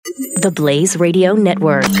The Blaze Radio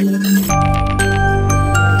Network.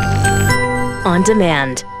 On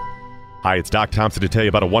demand. Hi, it's Doc Thompson to tell you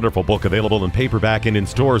about a wonderful book available in paperback and in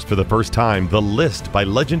stores for the first time, The List by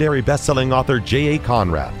legendary best-selling author J.A.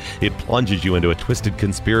 Conrad. It plunges you into a twisted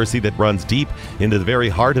conspiracy that runs deep into the very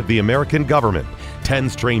heart of the American government. 10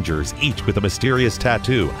 strangers, each with a mysterious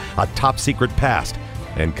tattoo, a top-secret past,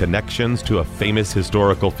 and connections to a famous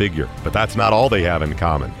historical figure. But that's not all they have in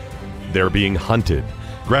common. They're being hunted.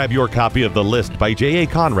 Grab your copy of The List by J.A.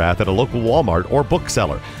 Conrad at a local Walmart or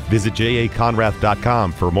bookseller. Visit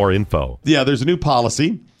jaconrad.com for more info. Yeah, there's a new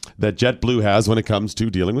policy that JetBlue has when it comes to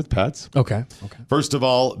dealing with pets. Okay. First of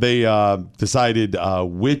all, they decided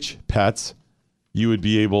which pets you would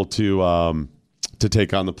be able to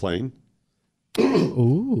take on the plane.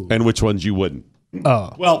 Ooh. And which ones you wouldn't.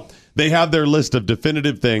 Oh. Well, they have their list of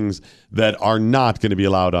definitive things that are not going to be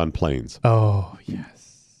allowed on planes. Oh, yes.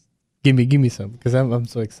 Give me some, because I'm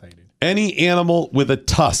so excited. Any animal with a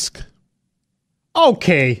tusk.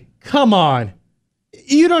 Okay, come on.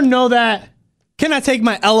 You don't know that? Can I take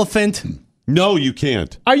my elephant? No, you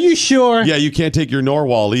can't. Are you sure? Yeah, you can't take your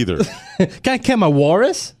narwhal either. Can I take my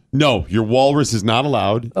walrus? No, your walrus is not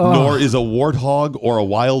allowed, nor is a warthog or a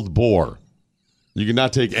wild boar. You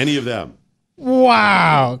cannot take any of them.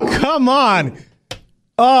 Wow, come on.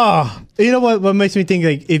 Oh, you know what makes me think,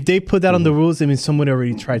 like, if they put that on the rules, it means someone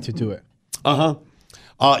already tried to do it.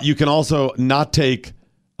 You can also not take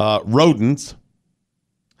rodents.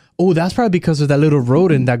 Oh, that's probably because of that little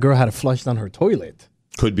rodent that girl had to flush down her toilet.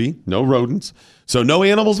 Could be. No rodents. So no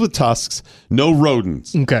animals with tusks, no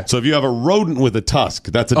rodents. Okay. So if you have a rodent with a tusk,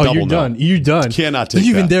 that's a double you're no. done. You're done. You cannot take Did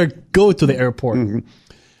you even that. dare go to the airport?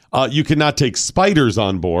 Mm-hmm. You cannot take spiders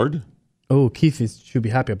on board. Oh, Keith should be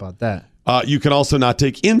happy about that. You can also not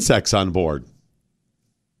take insects on board.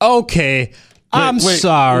 Okay. I'm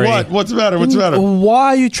sorry. What? What's the matter? Why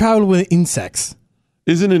are you traveling with insects?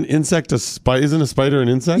 Isn't an insect isn't a spider an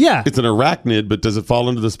insect? Yeah. It's an arachnid, but does it fall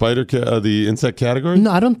into the the insect category?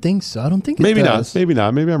 No, I don't think so. I don't think it Maybe does. not. Maybe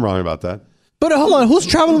not. Maybe I'm wrong about that. But hold on. Who's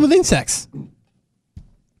traveling with insects?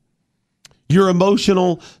 Your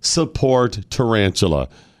emotional support tarantula.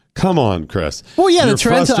 Come on, Kris. Well, yeah, you're the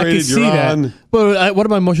tarantula, I can frustrated, see you're that. on. But what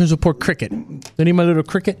about emotional support cricket? Do you need my little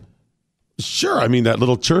cricket? Sure. I mean, that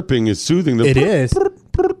little chirping is soothing. It is.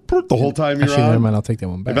 The whole time you're Actually, on. never mind. I'll take that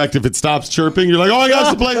one In back. fact, if it stops chirping, you're like, oh, I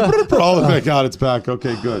got to play. Oh, thank God it's back.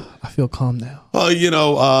 Okay, good. I feel calm now.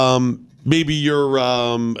 Maybe your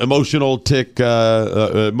emotional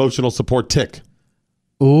support tick.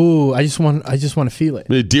 Ooh, I just want to feel it.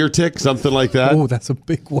 A deer tick, something like that. Oh, that's a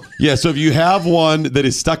big one. Yeah, so if you have one that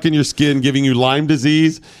is stuck in your skin giving you Lyme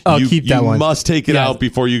disease, keep that one. You must take it out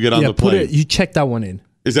before you get on the plane. You check that one in.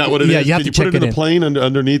 Is that what it is? Yeah, you have Can to check put it in the plane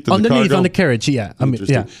underneath the cargo? On the carriage, yeah. I mean,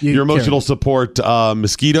 yeah. Your emotional support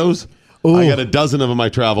mosquitoes. Ooh. I got a dozen of them I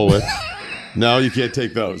travel with. No, you can't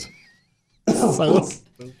take those.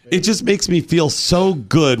 It just makes me feel so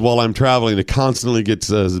good while I'm traveling to constantly get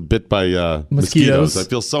bit by mosquitoes. I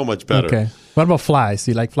feel so much better. Okay. What about flies?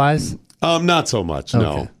 Do you like flies? Not so much, Okay.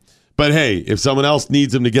 no. But hey, if someone else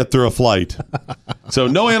needs them to get through a flight. So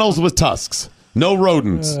no animals with tusks, no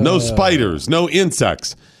rodents, no spiders, no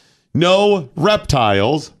insects, no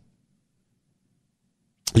reptiles.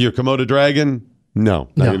 Your Komodo dragon? No,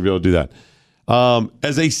 not going to be able to do that.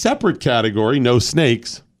 As a separate category, no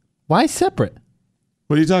snakes. Why separate?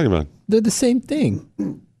 What are you talking about? They're the same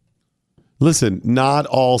thing. Listen, not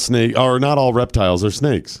all reptiles are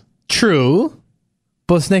snakes. True,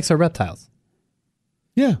 but snakes are reptiles.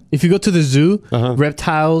 Yeah. If you go to the zoo,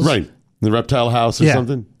 reptiles. Right. The reptile house or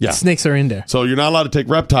something? Yeah. Snakes are in there. So you're not allowed to take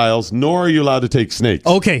reptiles, nor are you allowed to take snakes.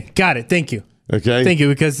 Okay, got it. Thank you. Okay. Thank you,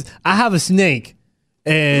 because I have a snake,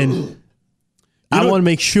 and I want to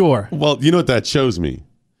make sure. Well, you know what that shows me?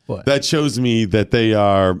 What? That shows me that they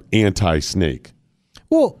are anti-snake.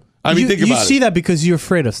 Well, I mean, think about it. You see that because you're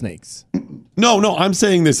afraid of snakes. No, I'm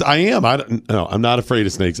saying this. I am. I'm not afraid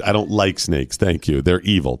of snakes. I don't like snakes. Thank you. They're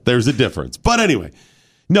evil. There's a difference. But anyway,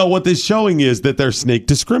 no, what this is showing is that they're snake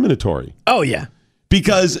discriminatory. Oh, yeah.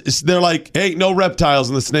 Because they're like, hey, no reptiles.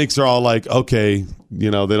 And the snakes are all like, okay, they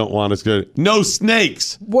don't want us to. No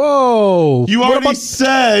snakes. Whoa. You already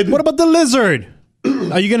said. What about the lizard?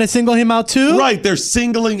 Are you going to single him out too? Right. They're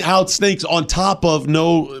singling out snakes on top of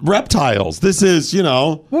no reptiles. This is,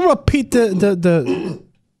 What about Pete the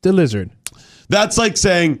lizard? That's like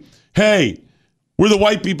saying, hey, we're the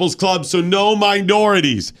white people's club, so no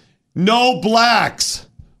minorities, no blacks.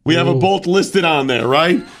 We have a both listed on there,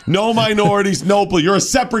 right? No minorities, no blacks. You're a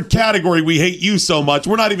separate category. We hate you so much.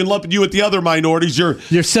 We're not even lumping you with the other minorities. You're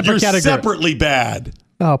separate category. Separately bad.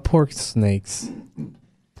 Oh, poor snakes.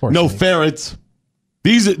 No ferrets.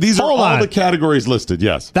 These are Hold all on. the categories listed.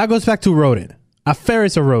 Yes. That goes back to rodent. A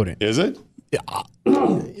ferret's a rodent. Is it?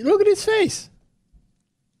 Look at his face.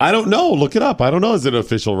 I don't know. Look it up. I don't know. Is it an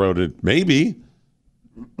official rodent? Maybe.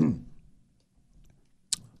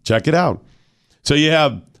 Check it out. So you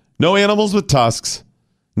have no animals with tusks,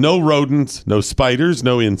 no rodents, no spiders,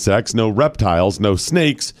 no insects, no reptiles, no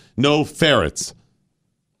snakes, no ferrets.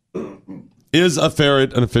 Is a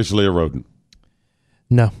ferret officially a rodent?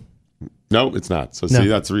 No. No, it's not. So see,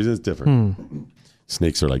 that's the reason it's different.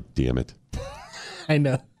 Snakes are like, damn it. I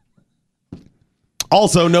know.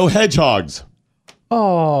 Also, no hedgehogs.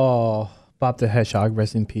 Oh, Bob the Hedgehog,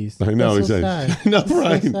 rest in peace. I know, That's so exactly. sad. No, That's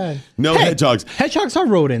right. so sad. No Hey, hedgehogs. Hedgehogs are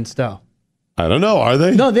rodents, though. I don't know. Are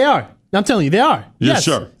they? No, they are. I'm telling you, they are. You're Yes.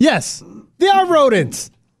 sure? Yes. They are rodents.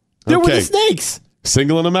 They're with Okay. the snakes.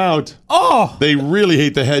 Singling them out. Oh, They really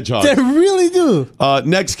hate the hedgehogs. they really do.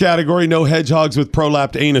 Next category, no hedgehogs with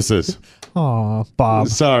prolapsed anuses. Oh, Bob.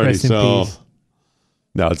 Sorry. Rest in So, peace.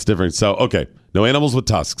 no, it's different. So, okay. No animals with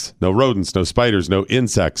tusks, no rodents, no spiders, no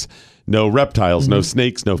insects, no reptiles, no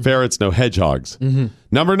snakes, no ferrets, no hedgehogs.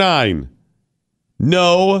 Number 9,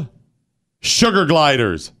 no sugar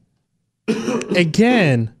gliders.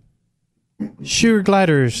 Again, sugar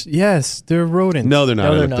gliders. Yes, they're rodents. No, they're not.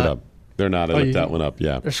 No, I they're looked it not. up. They're not. I looked that one up.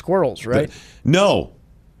 Yeah. They're squirrels, right? No.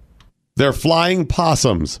 They're flying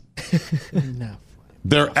possums. No.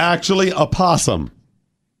 They're actually a possum.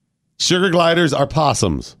 Sugar gliders are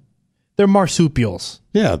possums. They're marsupials.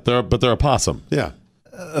 Yeah, but they're a possum. Yeah.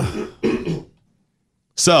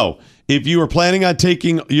 So, if you were planning on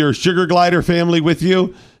taking your sugar glider family with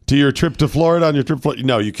you to your trip to Florida on your trip,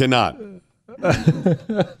 no, you cannot.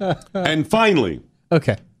 And finally,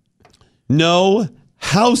 Okay. no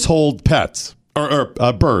household pets or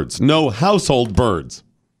birds. No household birds.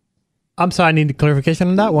 I'm sorry, I need clarification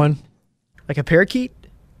on that one. Like a parakeet?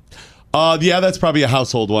 Yeah, that's probably a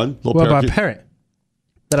household one. Little What about a parakeet. parrot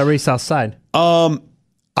that I raised outside?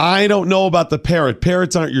 I don't know about the parrot.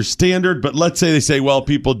 Parrots aren't your standard, but let's say they say, well,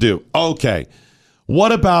 people do. Okay.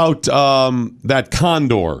 What about that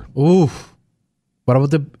condor? Ooh. What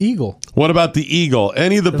about the eagle? What about the eagle?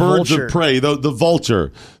 Any of the birds vulture. of prey? The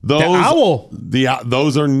vulture. Those, The owl.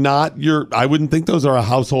 Those are not your. I wouldn't think those are a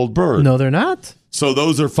household bird. No, they're not. So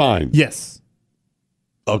those are fine. Yes.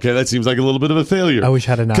 Okay, that seems like a little bit of a failure. I wish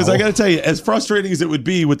I had an Because I owl. got to tell you, as frustrating as it would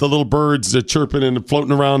be with the little birds chirping and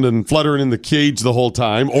floating around and fluttering in the cage the whole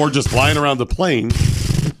time, or just flying around the plane,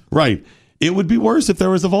 right? It would be worse if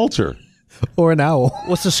there was a vulture. Or an owl.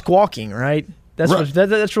 What's the squawking, right? That's Right.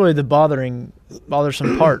 that's really the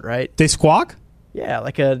bothersome part, right? They squawk? Yeah,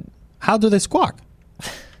 like a How do they squawk?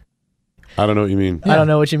 I don't know what you mean. I don't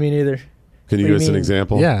know what you mean either. Can you What do give you us an mean?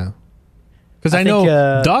 example? Yeah. Because I think,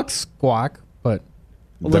 know ducks squawk, but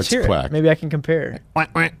Well, let's Ducks hear quack. it. Maybe I can compare.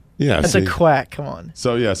 Yeah. That's see? a quack. Come on.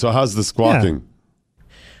 So how's the squawking?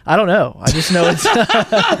 I don't know. I just know it's.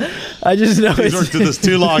 I just know You've worked at this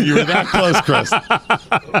too long. You were that close, Kris.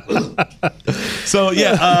 So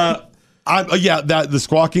the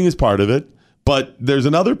squawking is part of it, but there's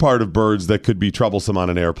another part of birds that could be troublesome on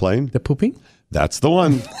an airplane. the pooping? That's the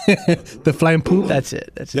one. The flying poop? That's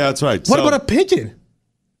it. That's Yeah, that's right. What So, about a pigeon?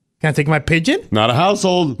 Can I take my pigeon? not a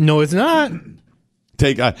household? No, it's not.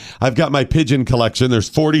 I've got my pigeon collection. There's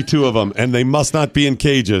 42 of them, and they must not be in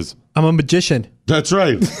cages. I'm a magician. That's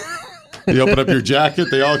right. You open up your jacket,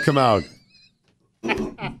 they all come out.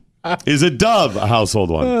 Is a dove a household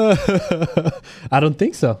one? I don't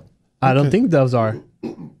think so. I don't think doves are.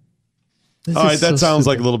 This All right, is that so sounds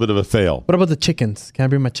like a stupid. little bit of a fail. What about the chickens? Can I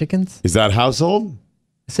bring my chickens? Is that household?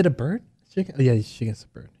 Is it a bird? Chicken? Oh, yeah, chicken's a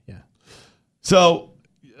bird. Yeah. So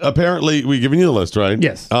apparently, we giving you the list, right?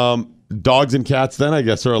 Yes. Dogs and cats, then I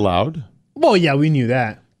guess, are allowed. Well, yeah, we knew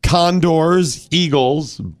that. Condors,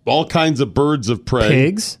 eagles, all kinds of birds of prey.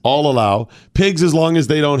 Pigs. All allow. Pigs as long as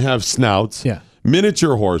they don't have snouts. Yeah.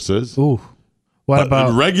 Miniature horses. Ooh. What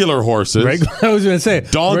about regular horses. I was going to say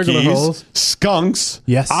regular Donkeys. holes. Skunks.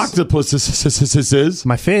 Yes. Octopuses.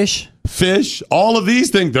 My fish. Fish. All of these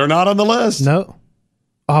things, they're not on the list. No.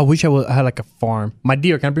 Oh, I wish I had like a farm. My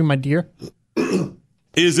deer. Can I bring my deer?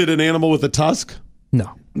 Is it an animal with a tusk?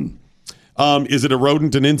 No. Is it a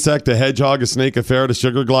rodent, an insect, a hedgehog, a snake, a ferret, a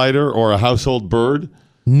sugar glider, or a household bird?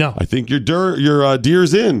 No. I think your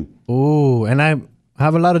deer's in. Ooh, and I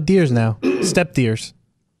have a lot of deers now. Step deers.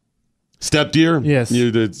 Step deer? Yes.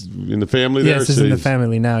 It's in the family there? Yes, it's in the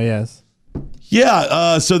family now. Yes.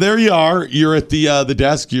 Yeah, so there you are. You're at the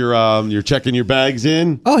desk. You're checking your bags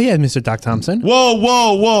in. Oh yeah, Mr. Doc Thompson. Whoa.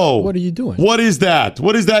 What are you doing? What is that?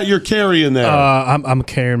 What is that you're carrying there? I'm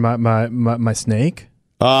carrying my snake.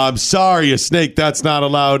 I'm sorry, a snake, that's not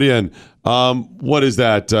allowed in. What is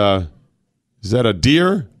that? Is that a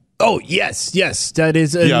deer? Oh, yes. That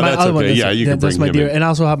is my that's other one. okay. Yeah, you can that's bring my him deer. in. And I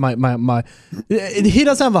also have my he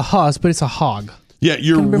doesn't have a husk, but it's a hog. Yeah,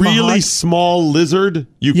 your Can you bring my really hog? small lizard,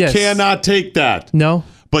 you Yes. cannot take that. No?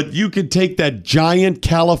 But you could take that giant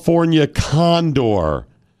California condor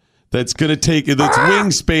that's going to take, its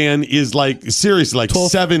wingspan is seriously,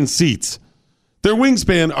 12. 7 seats. Their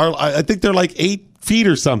wingspan I think they're 8 feet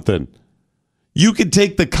or something. You could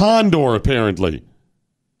take the condor, apparently.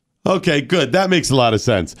 Okay, good. That makes a lot of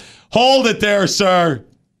sense. Hold it there, sir.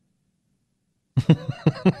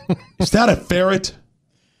 Is that a ferret?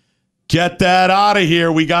 Get that out of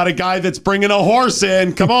here. We got a guy that's bringing a horse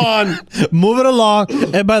in. Come on. Move it along.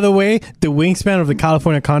 And by the way, the wingspan of the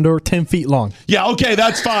California condor, 10 feet long. Yeah, okay,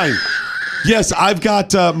 that's fine. Yes, I've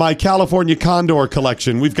got my California condor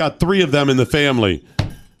collection. We've got 3 of them in the family.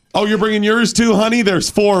 Oh, you're bringing yours too, honey? There's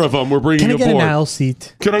 4 of them. We're bringing Can I get aboard. an aisle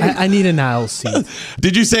seat? Can I need an aisle seat.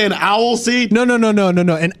 Did you say an owl seat? No.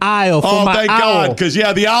 An aisle for my thank owl. God, because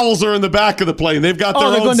the owls are in the back of the plane. They've got their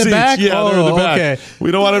they're own going in seats. the back? Yeah, they're in the back. Okay.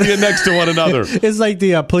 We don't want to be next to one another. It's like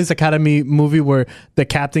the Police Academy movie where the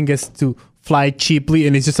captain gets to fly cheaply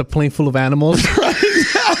and it's just a plane full of animals.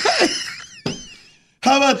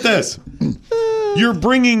 How about this? You're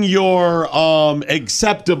bringing your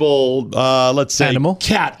acceptable, let's say, Animal?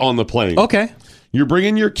 cat on the plane. Okay. You're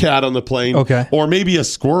bringing your cat on the plane. Okay. Or maybe a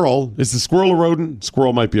squirrel. Is the squirrel a rodent?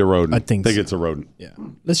 Squirrel might be a rodent. I think so. it's a rodent. Yeah.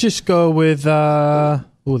 Let's just go with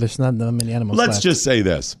there's not that many animals Let's left. just say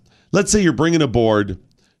this. Let's say you're bringing aboard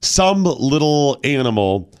some little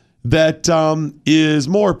animal that is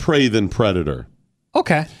more prey than predator.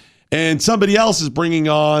 Okay. And somebody else is bringing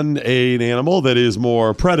on an animal that is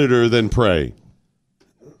more predator than prey.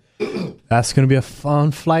 That's going to be a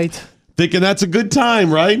fun flight. Thinking that's a good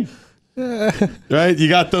time, right? Right? You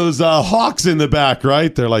got those hawks in the back,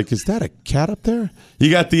 right? They're like, is that a cat up there? You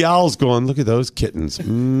got the owls going, look at those kittens.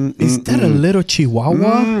 Is that a little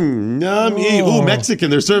chihuahua? Ooh,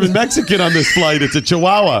 Mexican. They're serving Mexican on this flight. It's a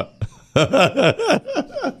chihuahua.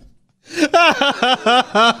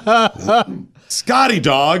 Scotty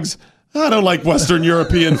dogs. I don't like Western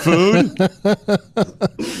European food.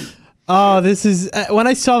 Oh, this is... when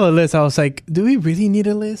I saw the list, I was like, do we really need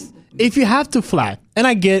a list? If you have to fly, and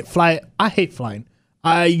I get fly, I hate flying.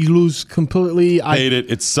 I lose completely. I hate it.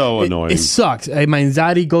 It's so annoying. It sucks. My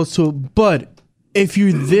anxiety goes to... But if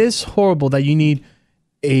you're this horrible that you need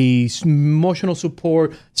emotional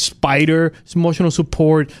support, spider, emotional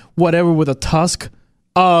support, whatever with a tusk,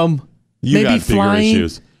 you maybe got bigger flying...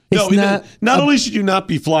 issues. No, not only should you not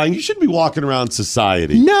be flying, you shouldn't be walking around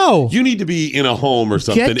society. No. You need to be in a home or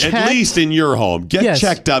something, at least in your home. Get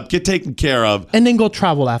checked up, get taken care of. And then go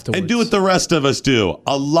travel afterwards. And do what the rest of us do.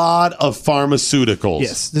 A lot of pharmaceuticals.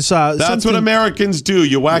 Yes. That's what Americans do.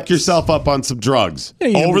 You whack yourself up on some drugs.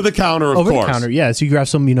 Over the counter, of course. Over the counter, yes. You grab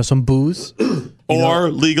some booze.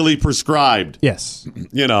 Or legally prescribed. Yes.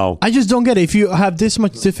 I just don't get it. If you have this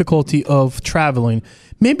much difficulty of traveling,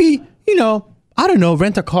 maybe, I don't know,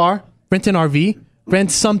 rent a car, rent an RV, rent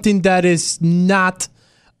something that is not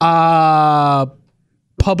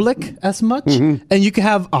public as much, and you can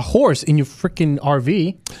have a horse in your freaking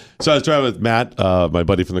RV. So I was driving with Matt, my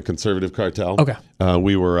buddy from the Conservative Cartel. Okay.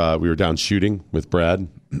 We were down shooting with Brad.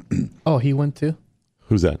 Oh, he went too?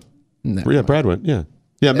 Who's that? No. Yeah, Brad went. Yeah,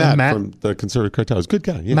 Matt from the Conservative Cartel. He's a good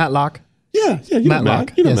guy. Yeah. Matt Locke. Yeah, you know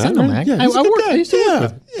Matt. You know Matt. I know Matt. Yeah, he's a good guy. I used to work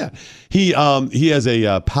with him. Yeah. He has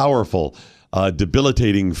a powerful,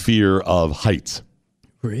 debilitating fear of heights.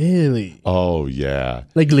 Really? Oh yeah.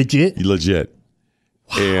 Like legit? Legit.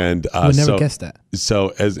 Wow. And I would never guess that.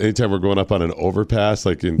 So as anytime we're going up on an overpass,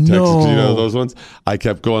 like in Texas, you know those ones, I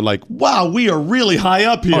kept going like, "Wow, we are really high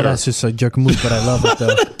up here." Oh, that's just a jerk move, but I love it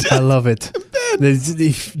though. I love it.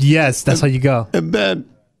 Yes, that's how you go. And then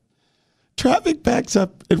traffic backs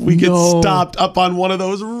up, and we get stopped up on one of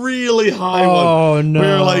those really high ones. Oh no!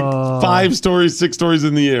 We're like 5 stories, 6 stories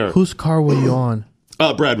in the air. Whose car were you on?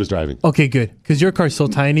 Brad was driving. Okay, good. Because your car's so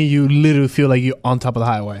tiny, you literally feel like you're on top of the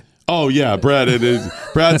highway. Oh yeah, Brad.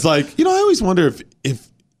 Brad's like, I always wonder if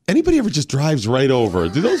anybody ever just drives right over.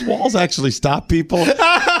 Do those walls actually stop people?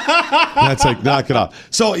 That's like, knock it off.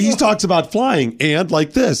 So he talks about flying, and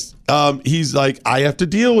like this, he's like, I have to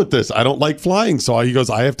deal with this. I don't like flying, so he goes,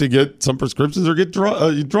 I have to get some prescriptions or get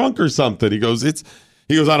drunk or something. He goes, I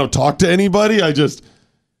don't talk to anybody.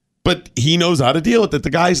 But he knows how to deal with it.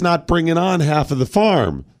 The guy's not bringing on half of the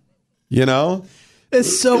farm,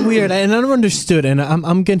 It's so weird, and I don't understood. And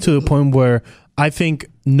I'm getting to the point where I think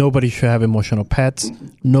nobody should have emotional pets.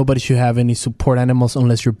 Nobody should have any support animals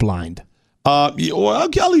unless you're blind. I'll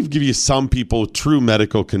even give you some people with true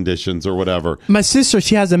medical conditions or whatever. My sister,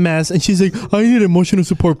 she has a MS, and she's like, I need emotional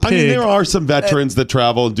support pig. I mean, there are some veterans that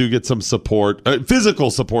travel and do get some support, physical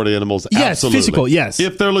support animals. Yes, absolutely. physical, yes.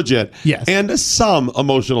 If they're legit. Yes. And some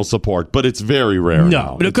emotional support, but it's very rare.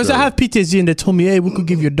 No, because I have PTSD, and they told me, hey, we could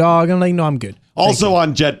give your dog. I'm like, no, I'm good. Also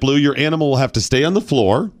on JetBlue, your animal will have to stay on the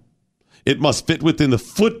floor. It must fit within the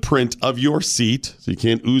footprint of your seat, so you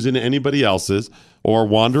can't ooze into anybody else's or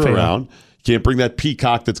wander around. You can't bring that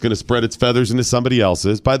peacock that's going to spread its feathers into somebody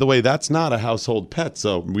else's. By the way, that's not a household pet,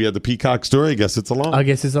 so we had the peacock story. I guess it's allowed.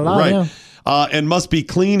 Right. Yeah. And must be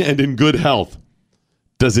clean and in good health.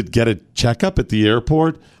 Does it get a checkup at the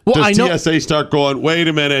airport? Well, Does TSA start going, wait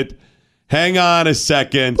a minute, hang on a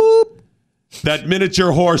second. Boop. That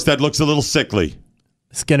miniature horse that looks a little sickly.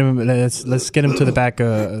 Let's get him. Let's get him to the back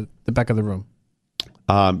of the room.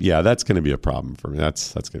 Yeah, that's going to be a problem for me.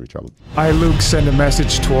 That's going to be trouble. I, Luke, send a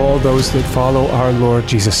message to all those that follow our Lord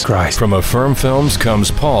Jesus Christ. From Affirm Films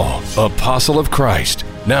comes Paul, Apostle of Christ,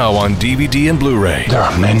 now on DVD and Blu-ray. There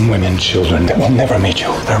are men, women, children that will never meet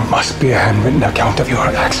you. There must be a handwritten account of your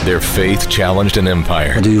acts. Their faith challenged an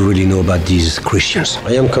empire. What do you really know about these Christians?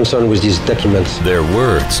 I am concerned with these documents. Their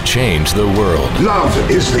words changed the world.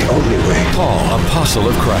 Love is the only way. Paul, Apostle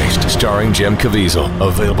of Christ, starring Jem Caviezel.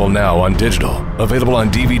 Available now on digital. Available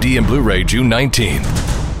on DVD and Blu-ray June 19th.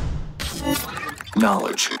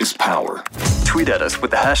 Knowledge is power. Tweet at us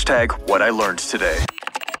with the hashtag #WhatILearnedToday.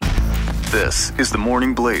 This is The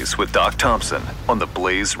Morning Blaze with Doc Thompson on the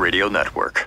Blaze Radio Network.